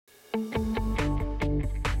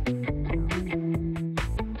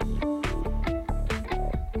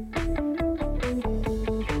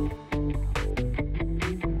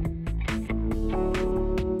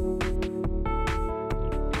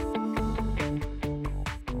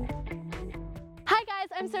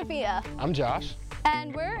I'm Sophia. I'm Josh.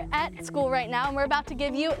 And we're at school right now, and we're about to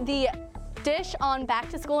give you the dish on back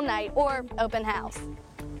to school night, or open house.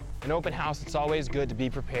 An open house, it's always good to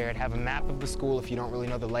be prepared. Have a map of the school if you don't really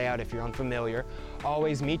know the layout, if you're unfamiliar.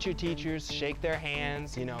 Always meet your teachers, shake their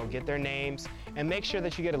hands, get their names, and make sure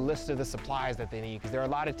that you get a list of the supplies that they need, because there are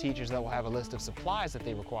a lot of teachers that will have a list of supplies that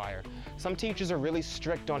they require. Some teachers are really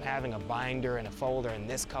strict on having a binder and a folder in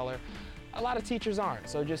this color. A lot of teachers aren't,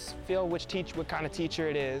 so just feel what kind of teacher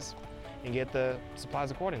it is and get the supplies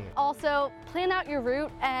accordingly. Also, plan out your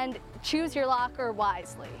route and choose your locker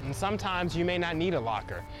wisely. And sometimes you may not need a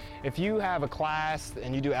locker. If you have a class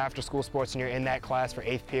and you do after-school sports and you're in that class for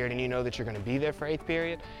 8th period and you know that you're going to be there for 8th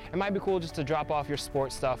period, it might be cool just to drop off your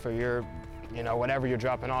sports stuff or your whatever you're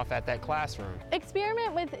dropping off at that classroom.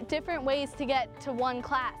 Experiment with different ways to get to one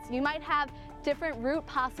class. You might have different route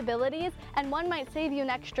possibilities, and one might save you an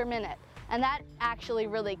extra minute. And that actually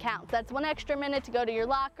really counts. That's one extra minute to go to your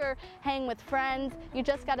locker, hang with friends. You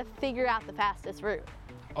just got to figure out the fastest route.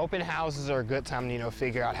 Open houses are a good time to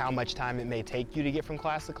figure out how much time it may take you to get from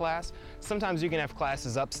class to class. Sometimes you can have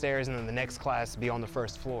classes upstairs and then the next class be on the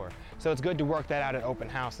first floor. So it's good to work that out at open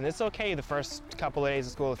house. And it's okay the first couple of days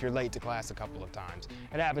of school if you're late to class a couple of times.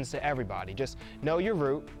 It happens to everybody. Just know your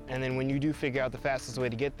route, and then when you do figure out the fastest way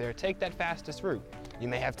to get there, take that fastest route. You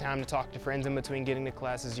may have time to talk to friends in between getting to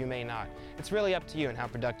classes, you may not. It's really up to you and how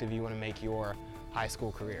productive you want to make your high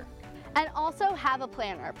school career. And also have a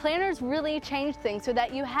planner. Planners really change things so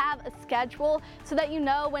that you have a schedule, so that you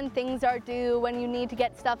know when things are due, when you need to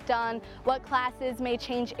get stuff done, what classes may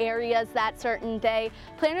change areas that certain day.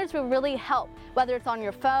 Planners will really help, whether it's on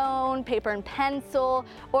your phone, paper and pencil,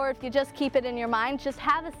 or if you just keep it in your mind, just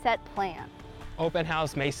have a set plan. Open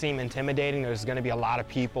house may seem intimidating. There's going to be a lot of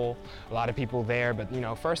people there,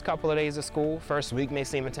 but first couple of days of school, first week may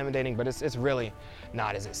seem intimidating, but it's really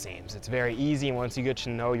not as it seems. It's very easy, and once you get to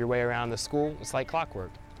know your way around the school, it's like clockwork.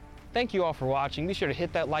 Thank you all for watching. Be sure to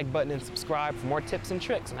hit that like button and subscribe for more tips and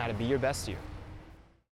tricks on how to be your best you.